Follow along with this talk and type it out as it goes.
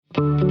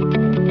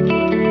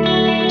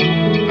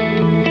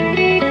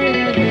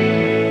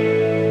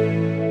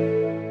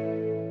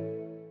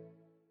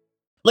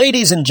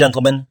Ladies and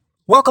gentlemen,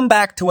 welcome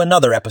back to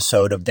another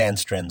episode of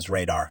Dance Trends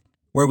Radar,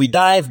 where we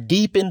dive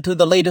deep into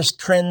the latest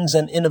trends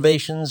and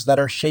innovations that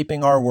are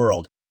shaping our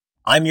world.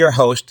 I'm your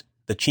host,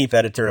 the chief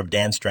editor of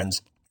Dance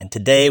Trends, and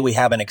today we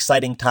have an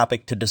exciting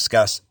topic to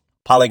discuss,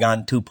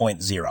 Polygon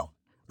 2.0,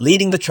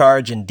 leading the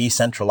charge in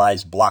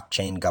decentralized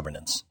blockchain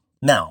governance.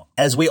 Now,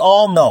 as we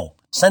all know,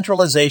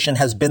 centralization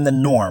has been the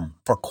norm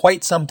for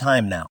quite some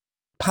time now.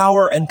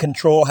 Power and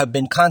control have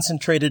been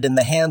concentrated in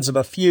the hands of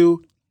a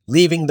few,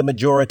 leaving the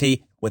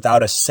majority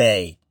without a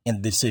say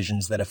in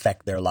decisions that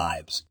affect their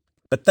lives.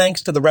 But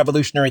thanks to the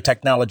revolutionary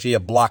technology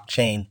of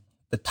blockchain,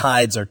 the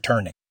tides are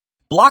turning.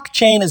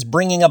 Blockchain is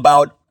bringing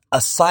about a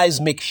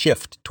seismic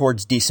shift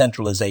towards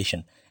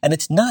decentralization, and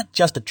it's not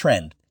just a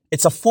trend.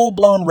 It's a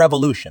full-blown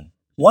revolution.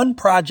 One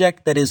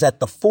project that is at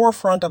the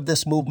forefront of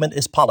this movement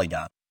is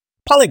Polygon.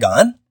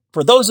 Polygon,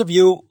 for those of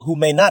you who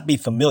may not be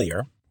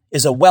familiar,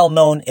 is a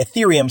well-known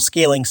Ethereum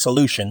scaling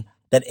solution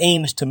that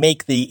aims to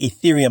make the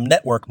Ethereum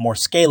network more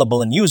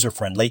scalable and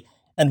user-friendly,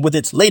 and with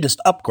its latest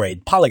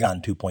upgrade,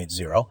 Polygon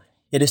 2.0,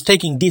 it is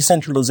taking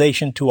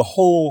decentralization to a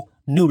whole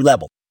new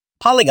level.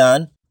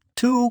 Polygon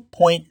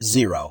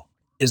 2.0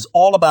 is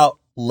all about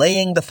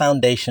laying the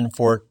foundation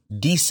for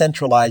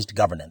decentralized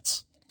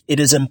governance.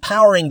 It is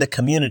empowering the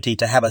community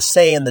to have a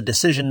say in the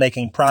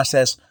decision-making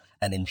process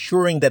and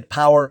ensuring that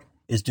power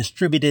is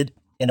distributed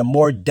in a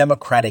more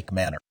democratic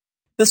manner.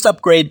 This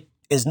upgrade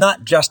is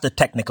not just a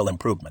technical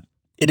improvement.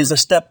 It is a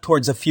step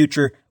towards a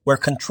future where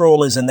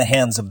control is in the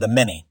hands of the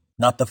many,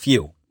 not the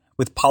few.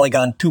 With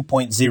Polygon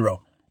 2.0,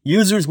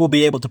 users will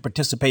be able to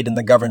participate in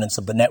the governance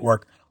of the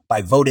network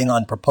by voting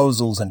on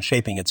proposals and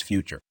shaping its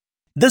future.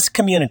 This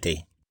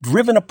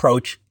community-driven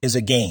approach is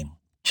a game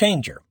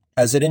changer,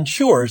 as it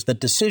ensures that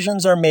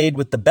decisions are made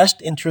with the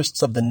best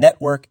interests of the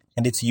network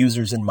and its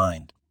users in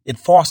mind. It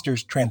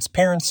fosters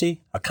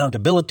transparency,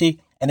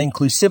 accountability, and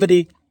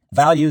inclusivity,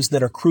 values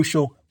that are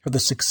crucial for the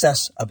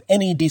success of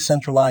any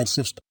decentralized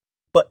system.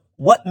 But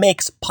what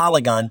makes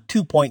Polygon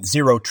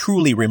 2.0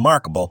 truly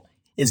remarkable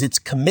is its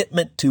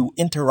commitment to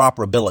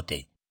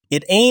interoperability.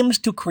 It aims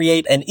to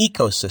create an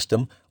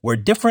ecosystem where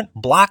different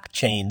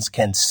blockchains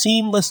can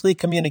seamlessly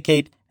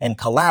communicate and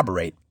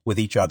collaborate with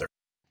each other.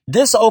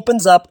 This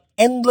opens up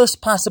endless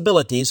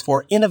possibilities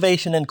for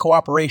innovation and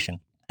cooperation,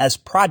 as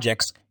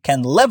projects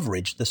can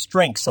leverage the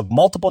strengths of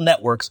multiple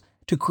networks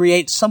to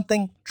create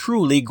something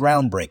truly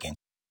groundbreaking.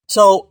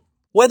 So,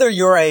 whether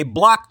you're a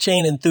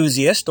blockchain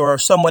enthusiast or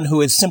someone who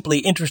is simply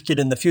interested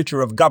in the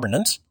future of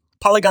governance,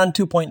 Polygon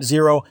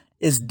 2.0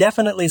 is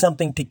definitely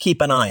something to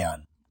keep an eye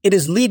on. It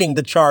is leading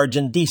the charge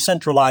in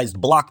decentralized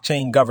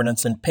blockchain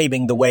governance and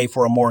paving the way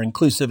for a more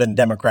inclusive and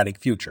democratic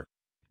future.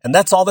 And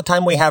that's all the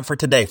time we have for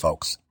today,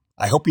 folks.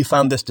 I hope you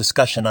found this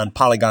discussion on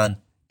Polygon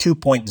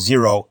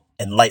 2.0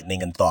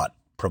 enlightening and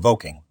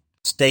thought-provoking.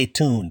 Stay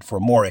tuned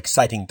for more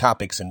exciting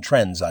topics and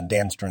trends on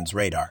Dance Trends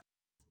Radar.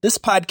 This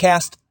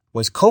podcast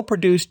was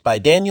co-produced by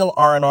Daniel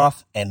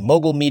Aronoff and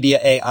Mogul Media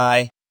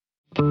AI.